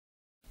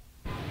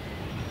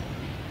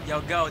Yo,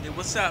 Goldee,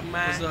 what's up,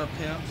 man? What's up,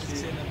 pimp?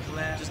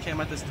 Just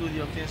came out the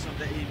studio, finished up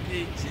the EP.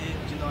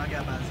 You know, I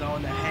got my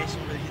zone, the hash,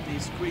 ready to hit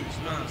these streets.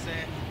 You know what I'm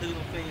saying? Look at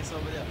them fingers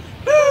over there.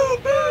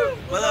 Boom, boom.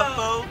 What up,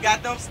 fool?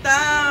 Got them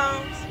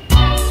stones.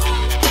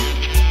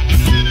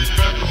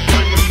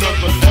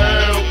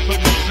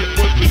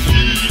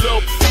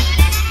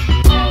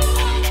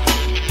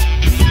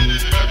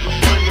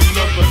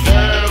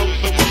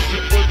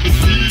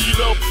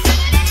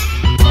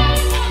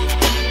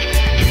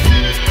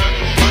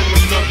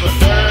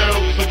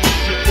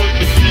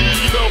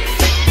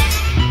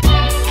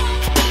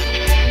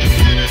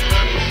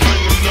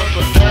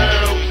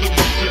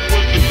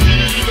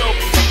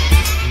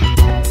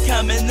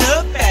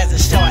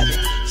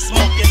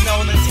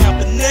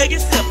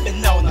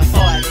 Sipping on a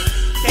 40.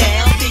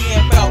 Damn,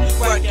 being broke,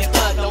 working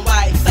for the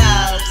white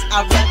folks.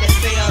 I'd rather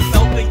sell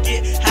dope and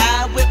get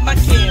high with my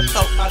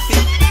kinfolk. My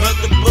big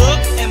brother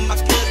Book and my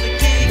cousin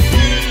King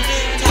King,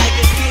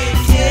 Tiger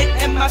Kid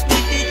and my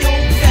pinky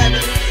young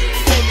family.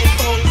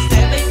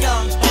 24/7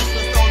 young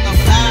hustlers on the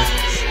block,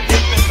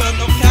 dipping from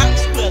no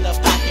couch with a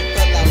pocket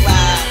full of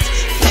rides.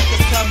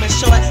 Cluckers coming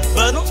short,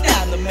 but I'm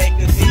down to make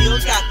a deal.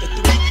 Got the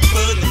 3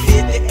 for the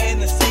 50 and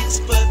the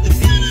 6 for the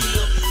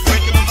deal.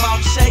 Breaking them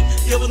off, shake,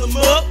 giving them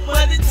up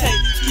what it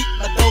takes. Keep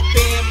my dope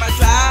in my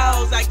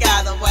drawers, I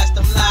gotta watch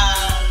them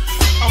live.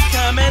 I'm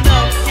coming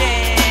up, yeah.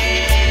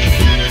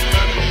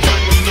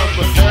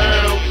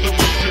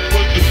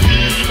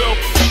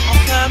 I'm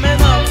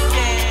coming up,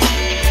 yeah.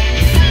 I'm coming up,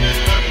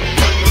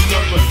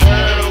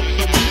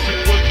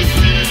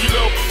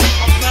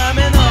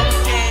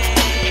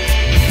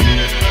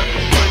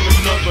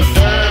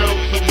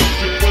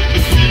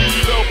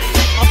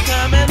 I'm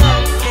coming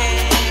up,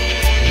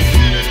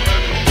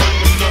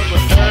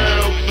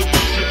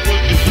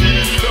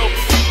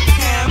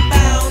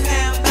 Ham-bound,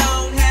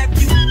 have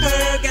you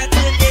heard? Got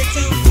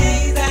 22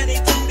 G's, I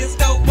need to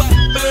disco what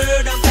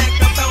bird. I'm back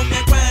up on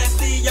that grind,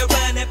 see you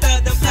running for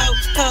them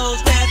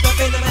hoes. Pass up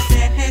into my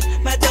stash,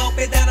 my dope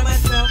is down on my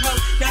soho.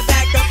 Now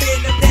back up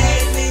in the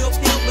days, Lil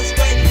Pimp was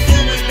straight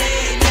doing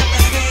bad.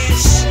 Never had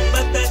shh,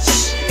 but the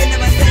shh into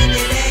my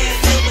singing ass.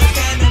 It was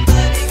kinda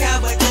funny how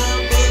a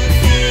young book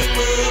came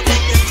up,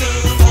 make a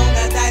tube on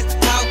the dice.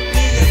 Brought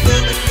me a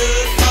good,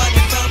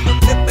 started from a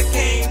flipper,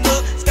 came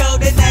up,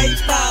 scored an 8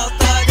 ball,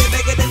 started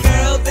making the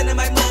girls into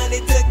my money,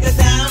 took a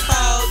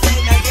downfall.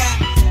 Then I got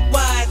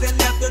wise and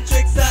left them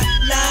tricks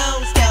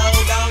alone.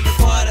 Stole on the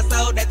quarter,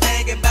 sold that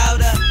thing and bought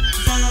a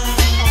zone.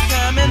 I'm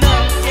coming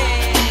up, yeah.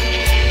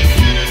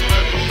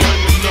 I'm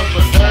coming up,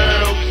 yeah.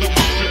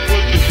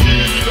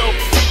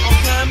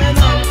 I'm coming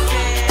up, yeah.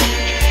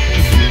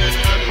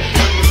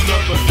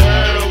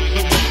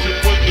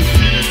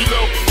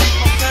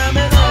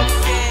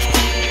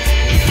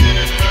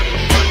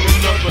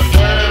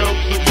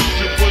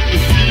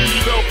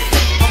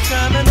 I'm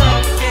coming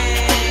up, yeah.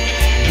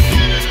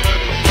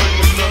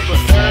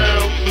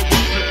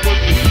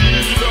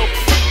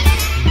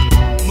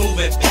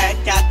 Moving back,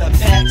 got the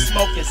pack,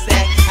 smoking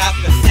sack,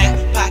 after sack,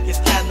 pockets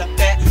kinda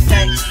fat,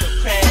 thanks to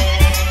crack.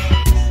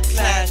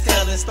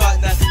 Clientele is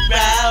starting to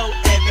grow,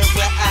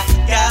 everywhere I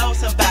go,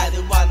 somebody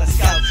wanna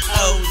scout.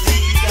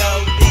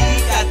 Goldee,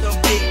 got them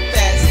big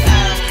fat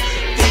styles.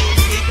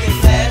 Things get their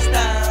blast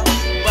down,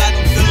 while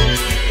them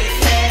dudes get their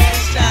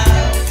cash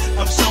out.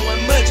 I'm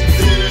showing much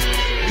love,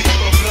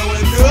 people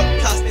blowing up,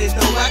 cause they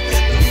know I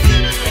cut them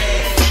big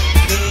fat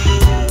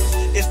goods.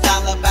 It's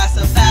all about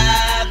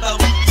survival,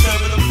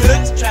 serving them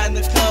nuts, trying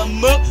to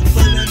come up,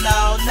 pulling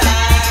all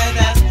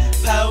nighters.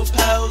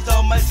 Po-pos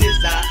on my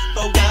jizzle,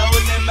 for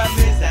gold in my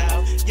mizzow,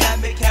 got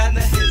me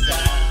kinda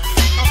hizzow.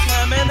 I'm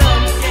coming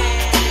up, yeah.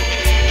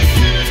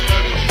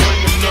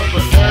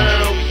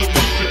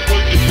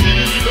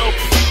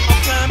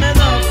 I'm coming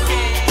up,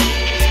 yeah.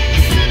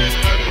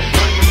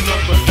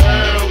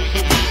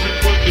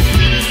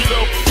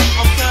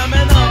 I'm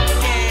coming up,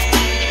 yeah.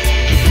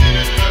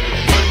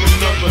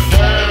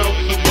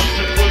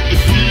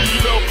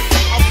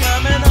 I'm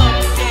coming up,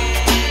 yeah.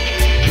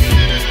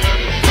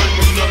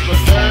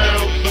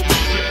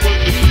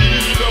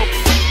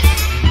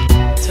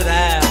 To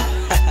that,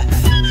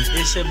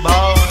 it's your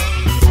boy,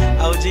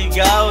 OG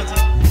Goldee.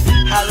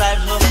 High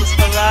life hustles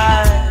for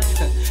life.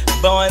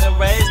 Born and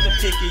raised in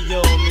Pickett,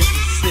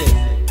 Mississippi.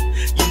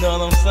 You know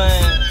what I'm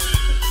saying?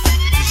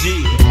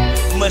 Yeah.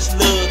 Much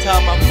love to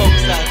all my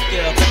folks out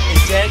there in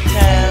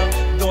Jacktown,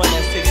 doing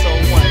that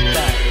 601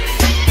 thing.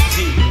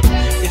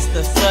 Yeah. It's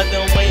the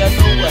southern way or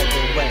no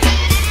other way.